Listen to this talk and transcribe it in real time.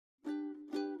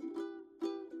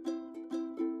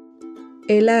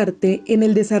El arte en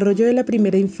el desarrollo de la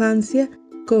primera infancia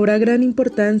cobra gran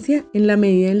importancia en la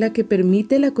medida en la que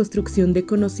permite la construcción de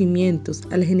conocimientos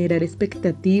al generar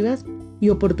expectativas y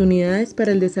oportunidades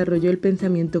para el desarrollo del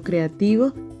pensamiento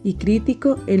creativo y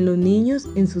crítico en los niños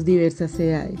en sus diversas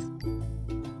edades.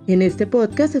 En este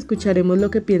podcast escucharemos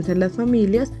lo que piensan las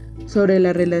familias sobre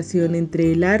la relación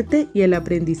entre el arte y el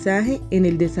aprendizaje en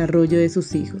el desarrollo de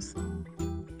sus hijos.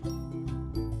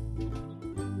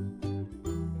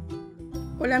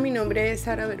 Hola, mi nombre es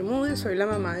Sara Bermúdez, soy la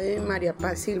mamá de María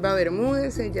Paz Silva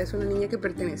Bermúdez. Ella es una niña que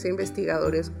pertenece a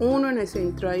Investigadores 1 en el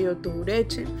centro de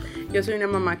Ureche. Yo soy una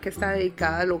mamá que está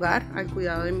dedicada al hogar, al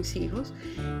cuidado de mis hijos,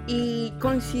 y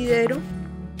considero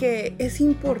que es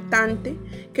importante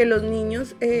que los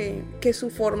niños, que su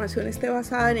formación esté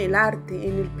basada en el arte,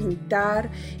 en el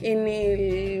pintar, en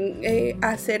el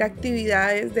hacer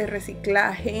actividades de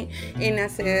reciclaje, en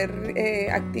hacer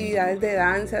actividades de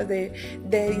danzas, de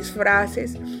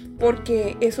disfraces,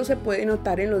 porque eso se puede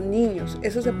notar en los niños,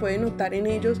 eso se puede notar en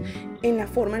ellos, en la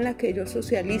forma en la que ellos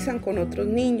socializan con otros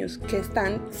niños, que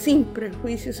están sin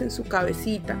prejuicios en su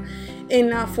cabecita, en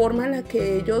la forma en la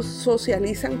que ellos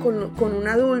socializan con un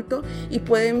adulto y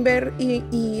pueden ver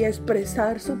y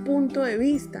expresar su punto de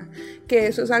vista, que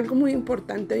eso es algo muy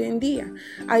importante hoy en día.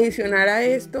 Adicional a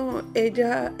esto,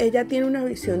 ella tiene una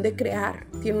visión de crear,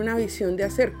 tiene una visión de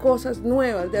hacer cosas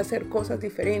nuevas, de hacer cosas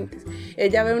diferentes.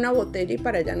 Ella ve una botella y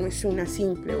para ella no es una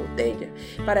simple botella,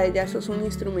 para ella eso es un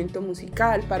instrumento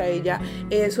musical, para ella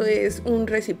eso es un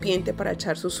recipiente para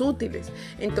echar sus útiles.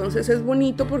 Entonces es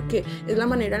bonito porque es la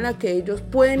manera en la que ellos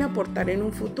pueden aportar en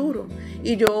un futuro.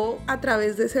 Y yo a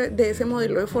través de ese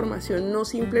modelo de formación no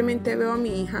simplemente veo a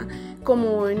mi hija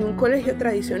como en un colegio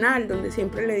tradicional donde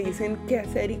siempre le dicen qué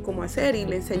hacer y cómo hacer y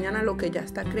le enseñan a lo que ya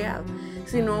está creado,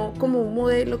 sino como un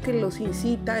modelo que los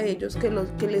incita a ellos,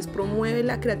 que les promueve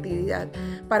la creatividad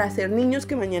para ser niños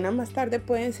que mañana más tarde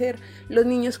pueden ser los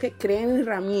niños que creen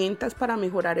herramientas para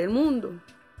mejorar el mundo,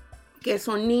 que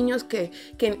son niños que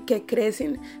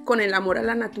crecen con el amor a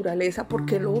la naturaleza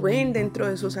porque lo ven dentro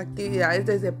de sus actividades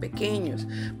desde pequeños,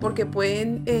 porque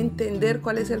pueden entender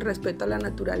cuál es el respeto a la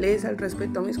naturaleza, el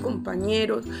respeto a mis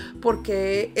compañeros,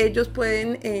 porque ellos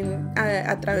pueden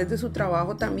a través de su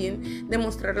trabajo también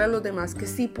demostrarle a los demás que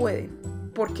sí pueden,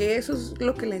 porque eso es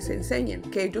lo que les enseñan,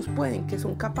 que ellos pueden, que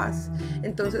son capaces.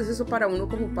 Entonces eso para uno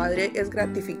como padre es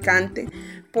gratificante,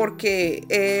 porque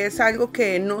es algo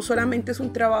que no solamente es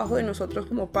un trabajo de nosotros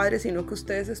como padres, sino que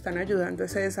ustedes están ayudando a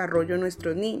ese desarrollo de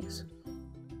nuestros niños.